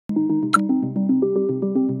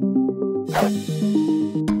And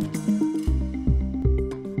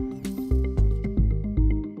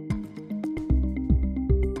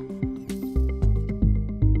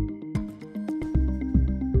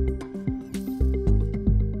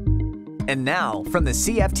now, from the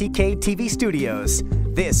CFTK-TV studios,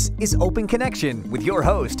 this is Open Connection with your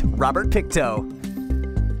host, Robert Pictou.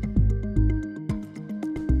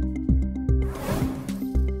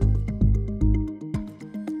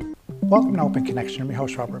 Welcome to Open Connection. I'm your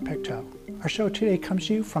host, Robert Pictou. Our show today comes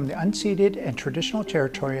to you from the unceded and traditional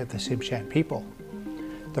territory of the Tsimshian people.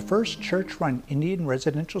 The first church-run Indian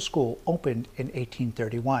residential school opened in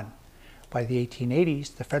 1831. By the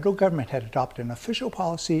 1880s, the federal government had adopted an official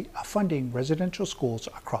policy of funding residential schools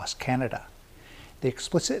across Canada. The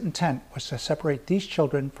explicit intent was to separate these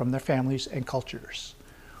children from their families and cultures.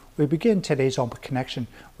 We begin today's Open Connection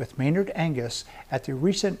with Maynard Angus at the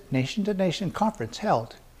recent Nation to Nation conference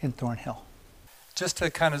held in Thornhill. Just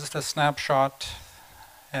a snapshot,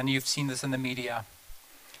 and you've seen this in the media,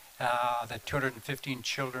 the 215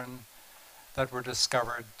 children that were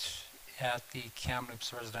discovered at the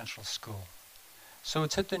Kamloops Residential School. So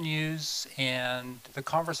it's hit the news, and the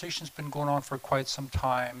conversation's been going on for quite some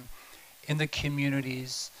time in the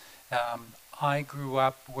communities. I grew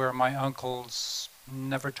up where my uncles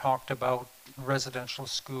never talked about residential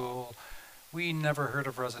school. We never heard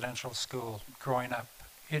of residential school growing up.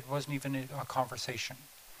 It wasn't even a conversation.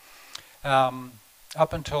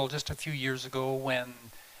 Up until just a few years ago when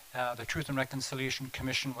the Truth and Reconciliation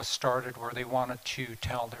Commission was started, where they wanted to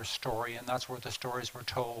tell their story, and that's where the stories were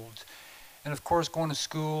told. And of course, going to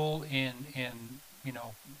school in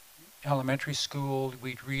elementary school,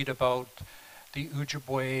 we'd read about the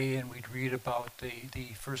Ojibwe, and we'd read about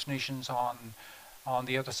the First Nations on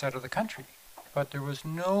the other side of the country. But there was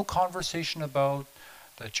no conversation about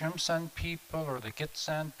the Jimson people, or the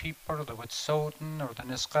Gitsan people, or the Wet'suwet'en, or the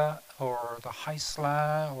Nisga'a, or the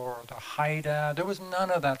Haisla, or the Haida. There was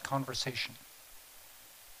none of that conversation.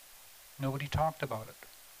 Nobody talked about it.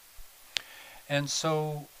 And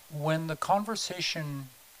so when the conversation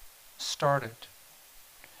started,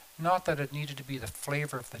 not that it needed to be the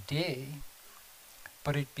flavor of the day,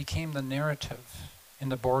 but it became the narrative in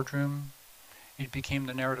the boardroom, it became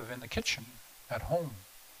the narrative in the kitchen, at home.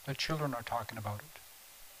 The children are talking about it.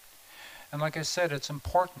 And like I said, it's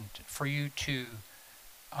important for you to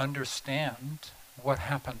understand what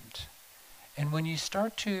happened. And when you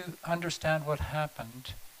start to understand what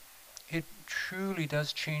happened, it truly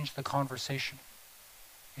does change the conversation.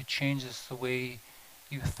 It changes the way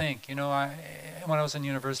you think. When I was in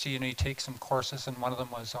university, you take some courses, and one of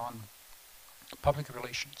them was on public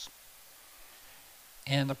relations.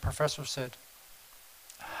 And the professor said,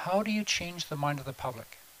 how do you change the mind of the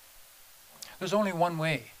public? There's only one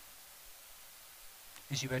way.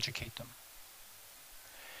 Is you educate them.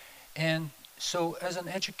 And so as an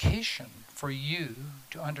education for you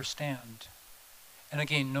to understand, and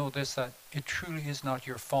again, know this, that it truly is not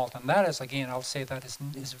your fault. And that is, again, I'll say that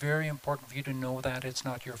is very important for you to know that it's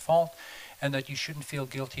not your fault, and that you shouldn't feel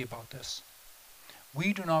guilty about this.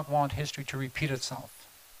 We do not want history to repeat itself,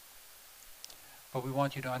 but we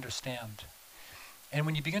want you to understand. And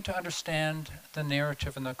when you begin to understand the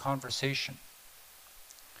narrative and the conversation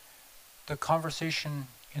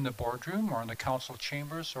in the boardroom or in the council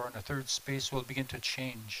chambers or in a third space will begin to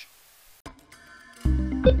change.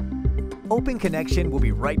 Open Connection will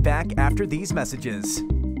be right back after these messages.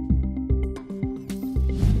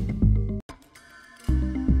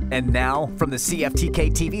 And now, from the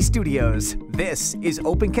CFTK-TV studios, this is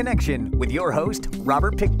Open Connection with your host,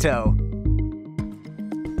 Robert Pictou.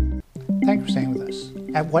 Thanks for staying with us.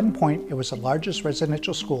 At one point, it was the largest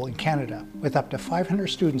residential school in Canada, with up to 500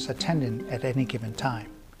 students attending at any given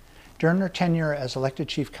time. During her tenure as elected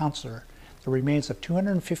chief councillor, the remains of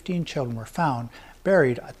 215 children were found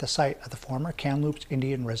buried at the site of the former Kamloops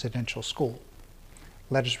Indian Residential School.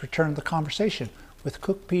 Let us return to the conversation with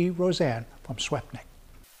Cook Roseanne from Swepnik.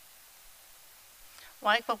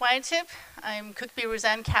 I'm Cook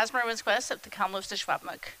Roseanne Casmer-Winsquest of the Kamloops to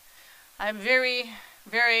Swepnik. I'm very,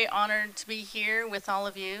 very honored to be here with all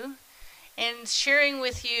of you and sharing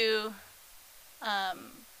with you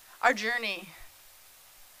our journey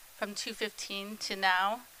from 2015 to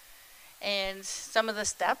now, and some of the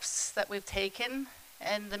steps that we've taken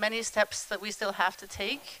and the many steps that we still have to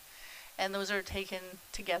take, and those are taken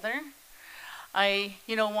together. I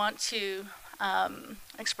want to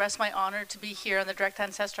express my honor to be here on the direct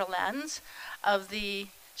ancestral lands of the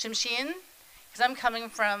Tsimshian, because I'm coming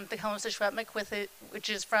from the Kamloops to Swepnik, which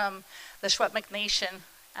is from the Swepnik Nation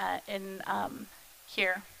in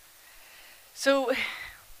here. So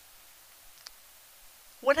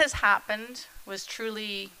what has happened was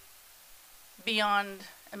truly beyond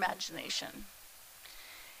imagination.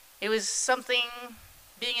 It was something,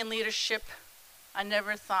 being in leadership, I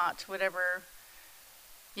never thought would ever,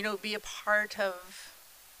 be a part of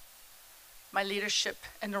my leadership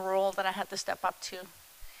and the role that I had to step up to.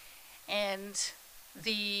 And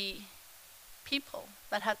the people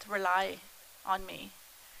that had to rely on me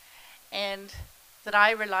and that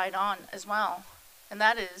I relied on as well. And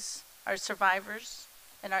that is our survivors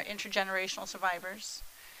and our intergenerational survivors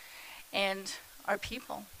and our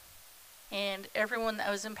people and everyone that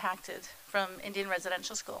was impacted from Indian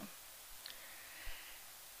Residential School.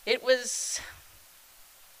 It was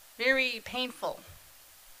very painful,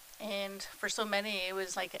 and for so many it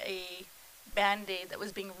was like a band-aid that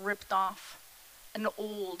was being ripped off an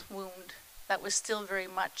old wound that was still very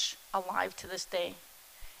much alive to this day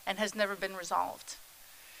and has never been resolved.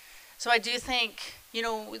 So I do thank,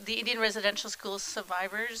 the Indian Residential School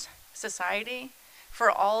Survivors Society for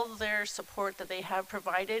all their support that they have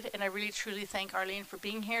provided, and I really truly thank Arlene for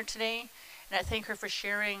being here today, and I thank her for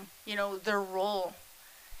sharing, their role.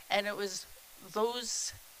 And it was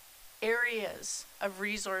those areas of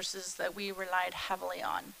resources that we relied heavily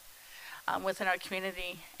on within our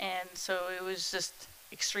community, and so it was just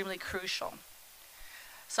extremely crucial.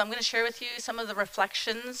 So I'm going to share with you some of the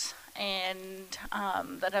reflections and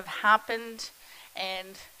that have happened,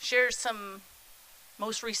 and share some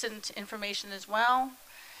most recent information as well,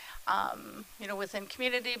 within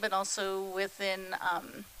community, but also within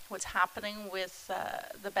what's happening with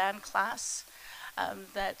the band class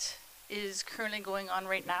that is currently going on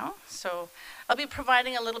right now. So I'll be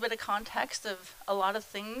providing a little bit of context of a lot of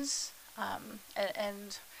things,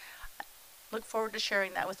 and look forward to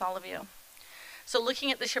sharing that with all of you. So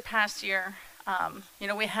looking at this past year,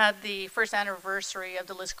 we had the first anniversary of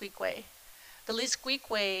the Lisqueque. The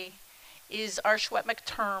Lisqueque is our Secwepemc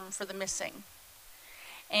term for the missing,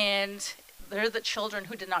 and they're the children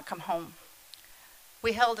who did not come home.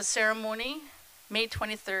 We held a ceremony May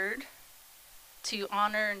 23rd to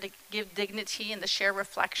honor and to give dignity and to share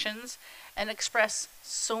reflections and express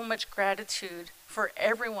so much gratitude for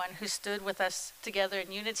everyone who stood with us together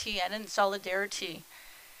in unity and in solidarity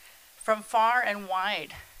from far and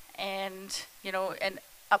wide, and and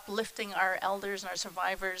uplifting our elders and our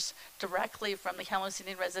survivors directly from the Kamloops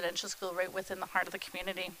Indian Residential School right within the heart of the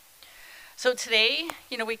community. So today,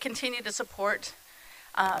 we continue to support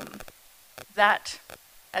that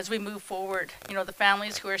as we move forward. The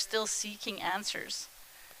families who are still seeking answers.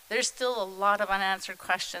 There's still a lot of unanswered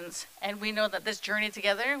questions, and we know that this journey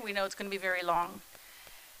together, we know it's going to be very long.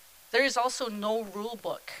 There is also no rule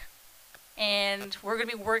book, and we're going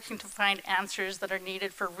to be working to find answers that are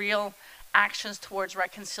needed for real actions towards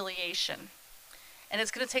reconciliation. And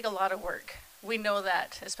it's going to take a lot of work. We know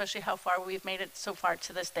that, especially how far we've made it so far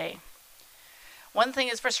to this day. One thing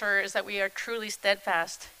is for sure is that we are truly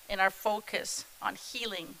steadfast in our focus on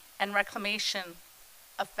healing and reclamation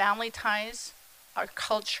of family ties, our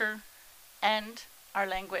culture, and our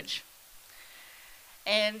language.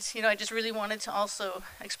 And, I just really wanted to also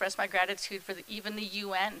express my gratitude for even the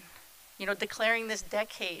UN, declaring this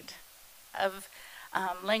decade of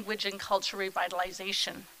language and culture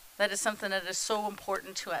revitalization. That is something that is so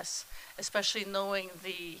important to us, especially knowing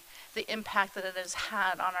the impact that it has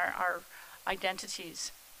had on our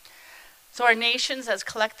identities. So our nations as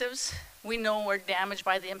collectives, we know are damaged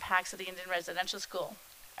by the impacts of the Indian Residential School,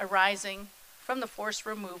 arising from the forced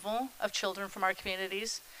removal of children from our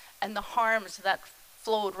communities and the harms that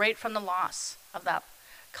flowed right from the loss of that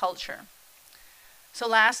culture. So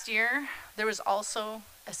last year, there was also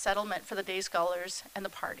a settlement for the day scholars and the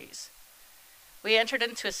parties. We entered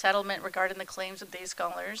into a settlement regarding the claims of day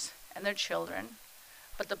scholars and their children,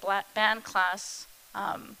 but the band class,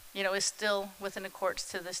 is still within the courts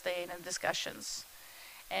to this day and in discussions.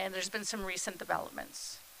 And there's been some recent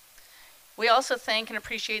developments. We also thank and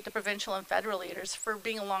appreciate the provincial and federal leaders for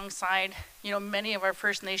being alongside, many of our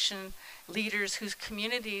First Nation leaders whose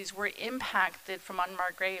communities were impacted from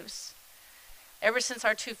unmarked graves. Ever since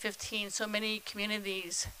our 215, so many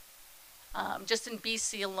communities, just in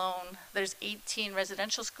BC alone, there's 18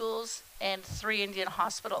 residential schools and 3 Indian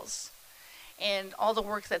hospitals. And all the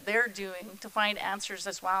work that they're doing to find answers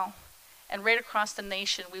as well. And right across the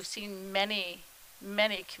nation, we've seen many,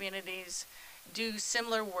 many communities do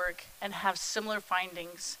similar work and have similar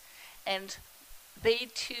findings. And they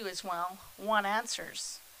too as well want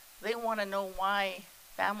answers. They want to know why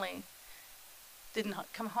family did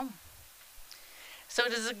not come home. So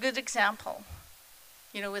it is a good example,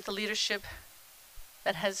 with the leadership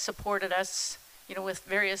that has supported us, with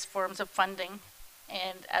various forms of funding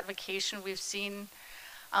and advocation. We've seen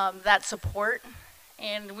that support,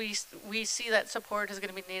 and we see that support is going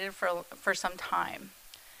to be needed for some time.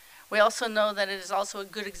 We also know that it is also a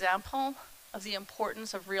good example of the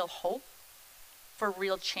importance of real hope for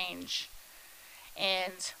real change,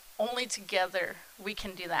 and only together we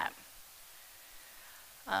can do that.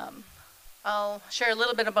 I'll share a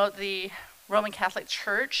little bit about the Roman Catholic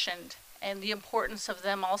Church and the importance of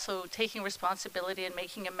them also taking responsibility and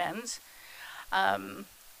making amends.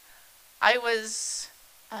 I was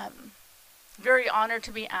very honored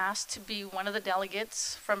to be asked to be one of the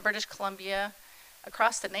delegates from British Columbia,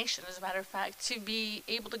 across the nation as a matter of fact, to be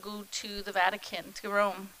able to go to the Vatican, to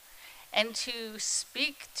Rome, and to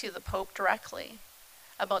speak to the Pope directly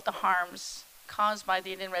about the harms caused by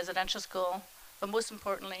the Indian residential school, but most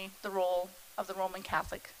importantly, the role of the Roman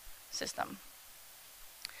Catholic system.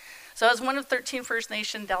 So I was one of 13 First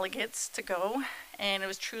Nation delegates to go, and it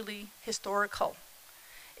was truly historical.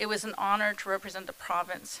 It was an honor to represent the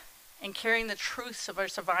province and carrying the truths of our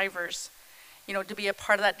survivors, to be a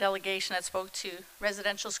part of that delegation that spoke to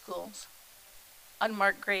residential schools,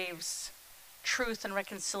 unmarked graves, truth and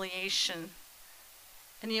reconciliation,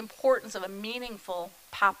 and the importance of a meaningful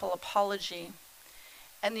papal apology,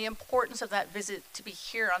 and the importance of that visit to be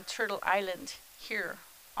here on Turtle Island, here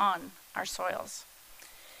on our soils.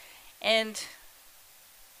 And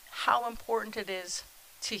how important it is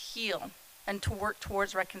to heal and to work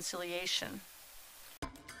towards reconciliation.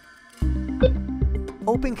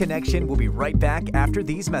 Open Connection will be right back after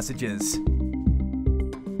these messages.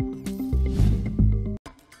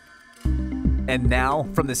 And now,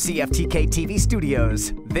 from the CFTK-TV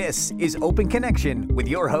studios, this is Open Connection with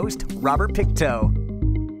your host, Robert Pictou.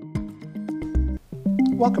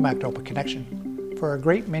 Welcome back to Open Connection. For a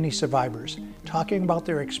great many survivors, talking about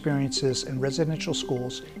their experiences in residential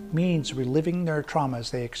schools means reliving their traumas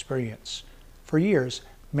they experience. For years,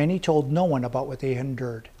 many told no one about what they had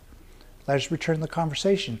endured. Let us return the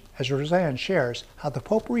conversation as Roseanne shares how the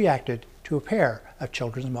Pope reacted to a pair of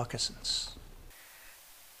children's moccasins.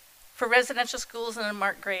 For residential schools and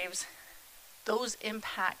unmarked graves, those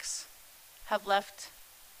impacts have left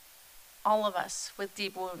all of us with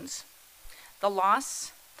deep wounds. The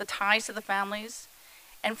loss, the ties to the families,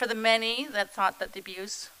 and for the many that thought that the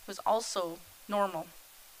abuse was also normal.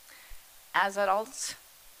 As adults,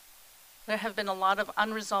 there have been a lot of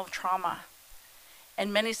unresolved trauma,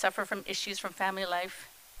 and many suffer from issues from family life,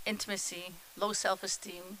 intimacy, low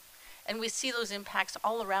self-esteem, and we see those impacts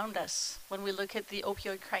all around us when we look at the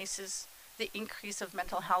opioid crisis, the increase of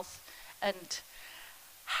mental health, and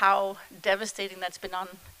how devastating that's been on,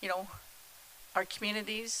 our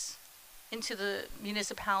communities, into the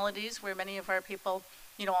municipalities where many of our people,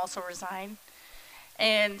 also reside.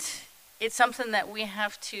 And it's something that we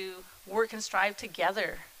have to work and strive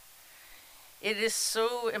together. It is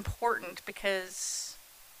so important because,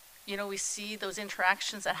 we see those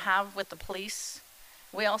interactions that have with the police.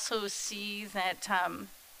 We also see that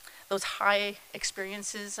those high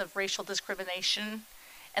experiences of racial discrimination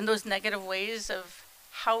and those negative ways of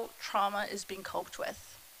how trauma is being coped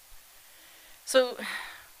with. So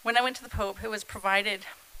when I went to the Pope,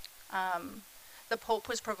 the Pope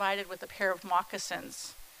was provided with a pair of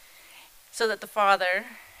moccasins so that the Father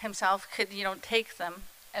himself could, take them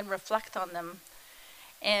and reflect on them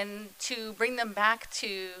and to bring them back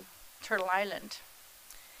to Turtle Island.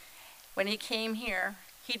 When he came here,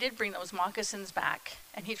 he did bring those moccasins back,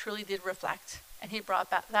 and he truly did reflect, and he brought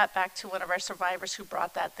that back to one of our survivors who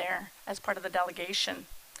brought that there as part of the delegation.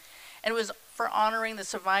 And it was for honoring the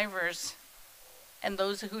survivors and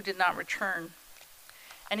those who did not return.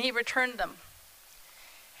 And he returned them.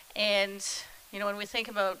 And, when we think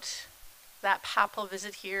about that papal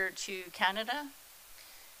visit here to Canada,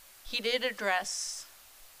 he did address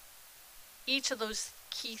each of those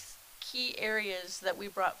key areas that we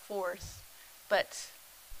brought forth, but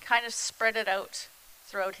kind of spread it out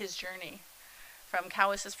throughout his journey, from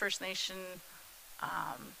Cowessess First Nation,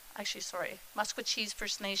 Musqueam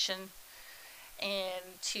First Nation,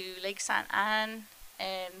 and to Lake Sainte Anne,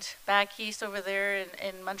 and back east over there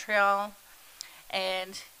in Montreal,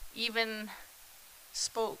 and even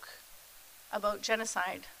spoke about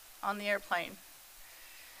genocide on the airplane.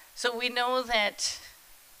 So we know that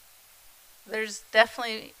there's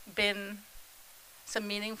definitely been some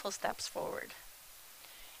meaningful steps forward.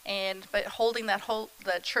 But holding the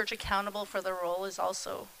church accountable for the role is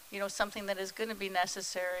also, something that is going to be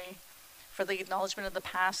necessary for the acknowledgement of the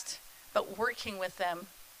past, but working with them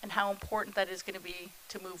and how important that is going to be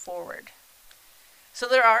to move forward. So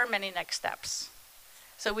there are many next steps.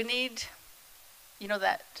 So we need,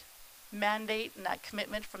 that mandate and that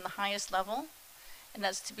commitment from the highest level, and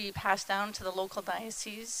that's to be passed down to the local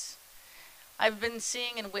diocese. I've been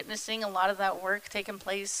seeing and witnessing a lot of that work taking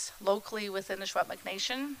place locally within the Secwepemc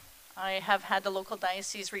Nation. I have had the local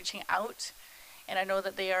diocese reaching out, and I know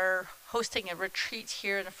that they are hosting a retreat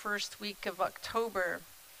here in the first week of October.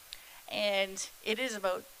 And it is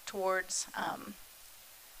about towards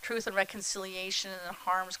truth and reconciliation and the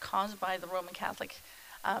harms caused by the Roman Catholic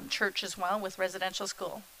Church as well with residential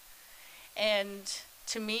school. And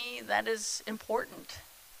to me, that is important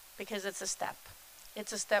because it's a step.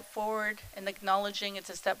 It's a step forward in acknowledging, it's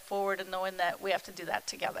a step forward in knowing that we have to do that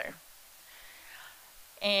together.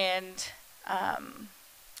 And,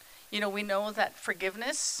 you know, we know that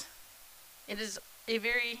forgiveness, it is a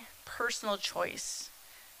very personal choice,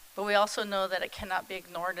 but we also know that it cannot be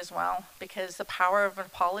ignored as well, because the power of an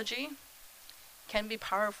apology can be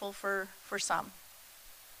powerful for some.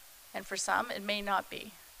 And for some, it may not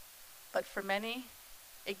be. But for many,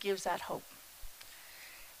 it gives that hope.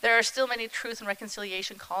 There are still many truth and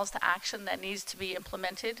reconciliation calls to action that needs to be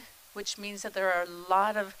implemented, which means that there are a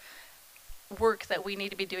lot of work that we need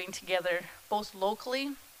to be doing together, both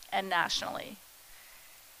locally and nationally.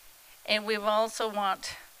 And we also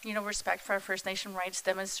want, you know, respect for our First Nation rights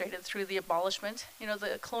demonstrated through the abolishment, you know,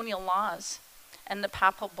 the colonial laws and the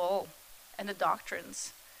papal bull and the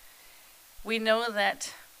doctrines. We know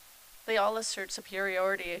that they all assert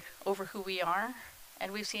superiority over who we are,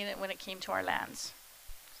 and we've seen it when it came to our lands.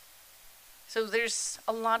 So there's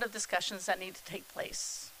a lot of discussions that need to take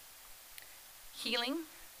place. Healing,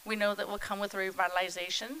 we know that will come with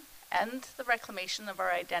revitalization and the reclamation of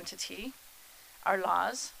our identity, our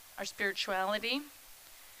laws, our spirituality,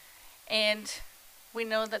 and we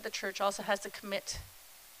know that the church also has to commit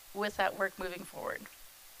with that work moving forward.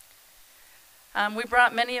 We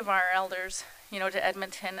brought many of our elders, you know, to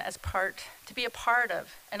Edmonton as to be a part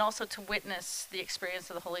of, and also to witness the experience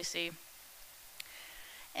of the Holy See.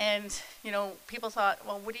 And, you know, people thought,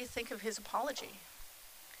 well, what do you think of his apology?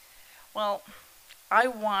 Well, I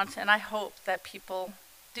want and I hope that people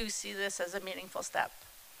do see this as a meaningful step.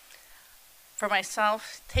 For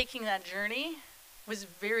myself, taking that journey was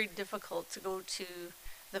very difficult to go to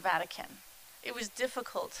the Vatican. It was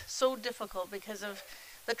difficult, so difficult because of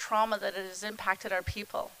the trauma that it has impacted our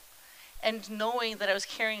people. And knowing that I was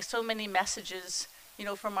carrying so many messages, you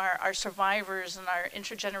know, from our survivors and our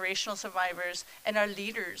intergenerational survivors and our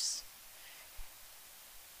leaders,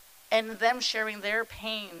 and them sharing their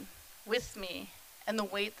pain with me, and the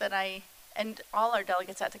weight that I and all our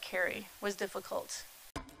delegates had to carry was difficult.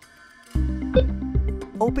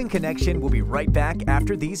 Open Connection will be right back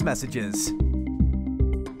after these messages.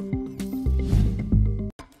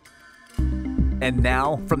 And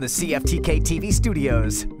now, from the CFTK-TV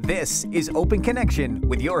studios, this is Open Connection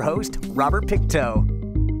with your host, Robert Pictou.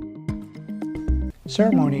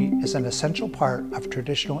 Ceremony is an essential part of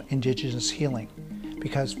traditional Indigenous healing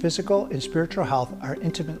because physical and spiritual health are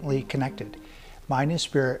intimately connected. Mind and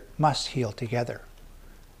spirit must heal together.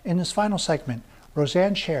 In this final segment,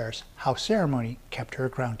 Roseanne shares how ceremony kept her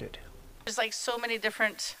grounded. There's like so many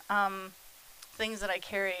different things that I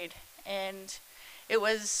carried, and it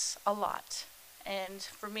was a lot. And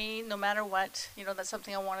for me, no matter what, you know, that's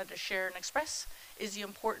something I wanted to share and express, is the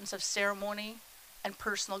importance of ceremony and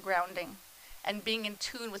personal grounding and being in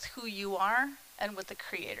tune with who you are and with the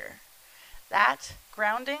Creator. That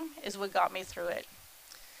grounding is what got me through it.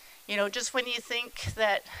 You know, just when you think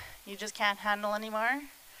that you just can't handle anymore,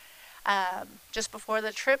 just before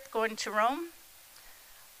the trip going to Rome,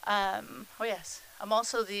 oh yes, I'm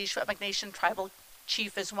also the Secwepemc Nation tribal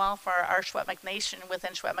chief as well for our Secwepemc Nation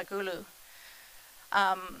within Secwepemc.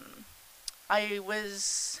 I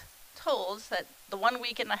was told that the one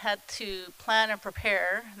weekend I had to plan and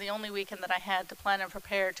prepare, the only weekend that I had to plan and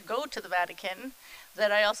prepare to go to the Vatican,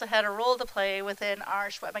 that I also had a role to play within our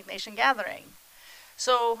Secwepemc Nation gathering.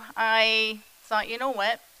 So I thought, you know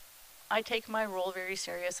what, I take my role very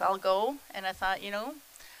serious. I'll go, and I thought, you know,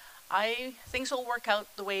 things will work out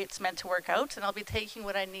the way it's meant to work out, and I'll be taking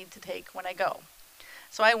what I need to take when I go.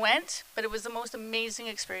 So I went, but it was the most amazing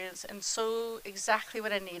experience and so exactly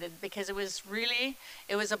what I needed, because it was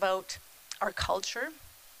about our culture,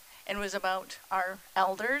 and it was about our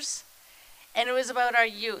elders, and it was about our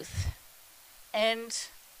youth and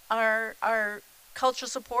our cultural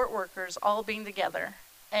support workers all being together.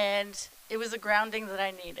 And it was a grounding that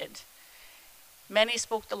I needed. Many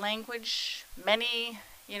spoke the language, many,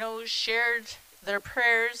 you know, shared their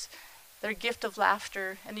prayers, their gift of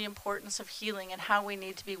laughter, and the importance of healing and how we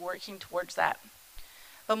need to be working towards that.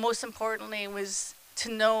 But most importantly was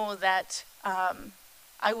to know that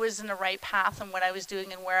I was in the right path in what I was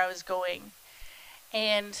doing and where I was going.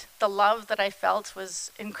 And the love that I felt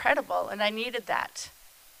was incredible, and I needed that.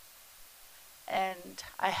 And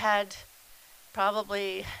I had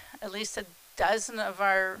probably at least a dozen of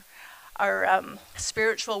our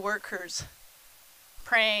spiritual workers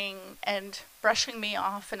praying and brushing me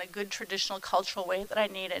off in a good traditional cultural way that I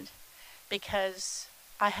needed, because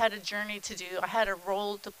I had a journey to do. I had a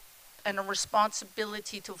role and a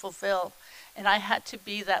responsibility to fulfill, and I had to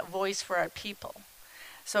be that voice for our people.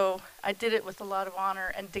 So I did it with a lot of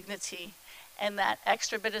honor and dignity, and that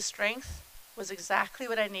extra bit of strength was exactly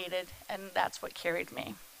what I needed, and that's what carried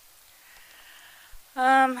me.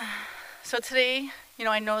 So today,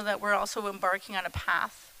 I know that we're also embarking on a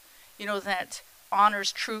path, that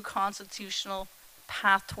honors true constitutional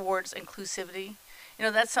path towards inclusivity.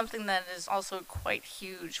 That's something that is also quite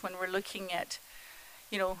huge when we're looking at,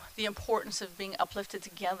 the importance of being uplifted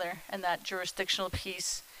together and that jurisdictional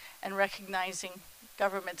piece and recognizing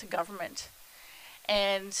government to government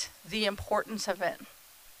and the importance of it.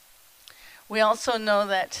 We also know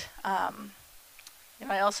that,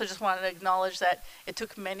 I also just wanted to acknowledge that it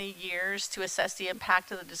took many years to assess the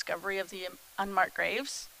impact of the discovery of the unmarked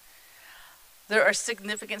graves. There are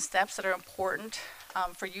significant steps that are important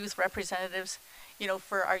for youth representatives,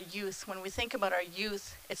 for our youth. When we think about our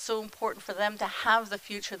youth, it's so important for them to have the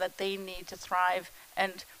future that they need to thrive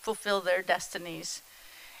and fulfill their destinies.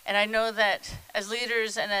 And I know that as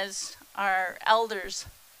leaders and as our elders,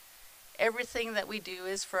 everything that we do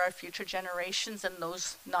is for our future generations and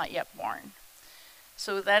those not yet born.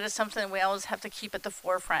 So that is something we always have to keep at the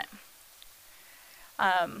forefront.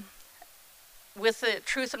 With the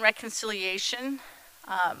Truth and Reconciliation,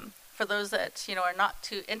 for those that are not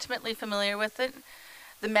too intimately familiar with it,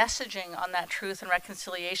 the messaging on that Truth and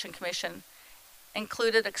Reconciliation Commission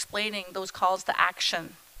included explaining those calls to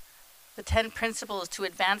action, the 10 principles to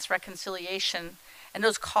advance reconciliation, and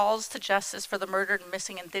those calls to justice for the murdered and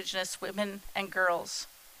missing Indigenous women and girls.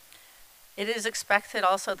 It is expected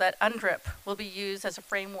also that UNDRIP will be used as a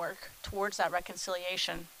framework towards that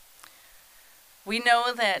reconciliation. We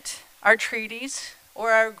know that our treaties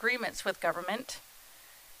or our agreements with government,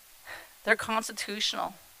 they're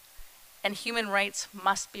constitutional, and human rights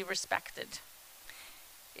must be respected.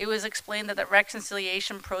 It was explained that the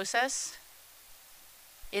reconciliation process,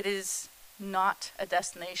 it is not a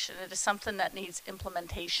destination. It is something that needs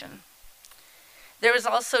implementation. There is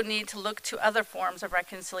also need to look to other forms of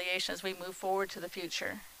reconciliation as we move forward to the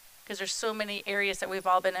future, because there's so many areas that we've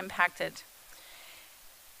all been impacted.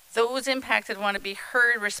 Those impacted want to be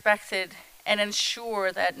heard, respected, and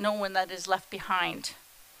ensure that no one that is left behind.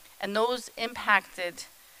 And those impacted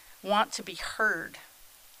want to be heard,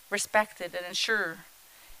 respected, and ensure.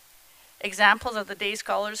 Examples of the day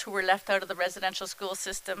scholars who were left out of the residential school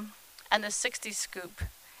system, and the 60s scoop,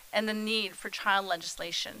 and the need for child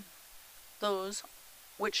legislation, those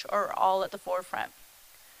which are all at the forefront.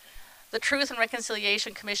 The Truth and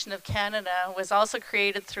Reconciliation Commission of Canada was also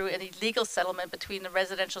created through an illegal settlement between the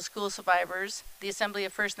residential school survivors, the Assembly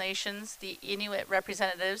of First Nations, the Inuit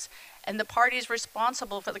representatives, and the parties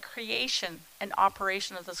responsible for the creation and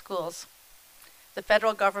operation of the schools, the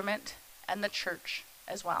federal government, and the church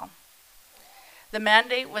as well. The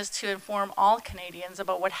mandate was to inform all Canadians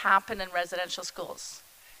about what happened in residential schools.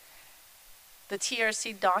 The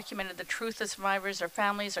TRC documented the truth of survivors, their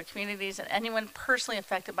families, their communities, and anyone personally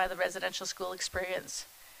affected by the residential school experience.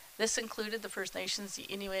 This included the First Nations, the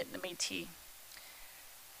Inuit, and the Métis,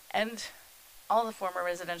 and all the former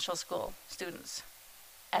residential school students,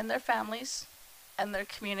 and their families, and their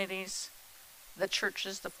communities, the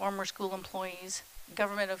churches, the former school employees,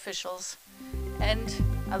 government officials, and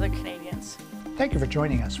other Canadians. Thank you for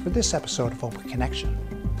joining us for this episode of Open Connection.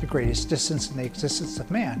 The greatest distance in the existence of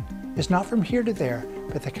man is not from here to there,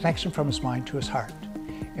 but the connection from his mind to his heart.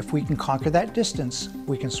 If we can conquer that distance,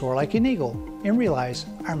 we can soar like an eagle and realize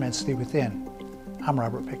our immensity within. I'm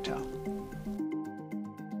Robert Pictou.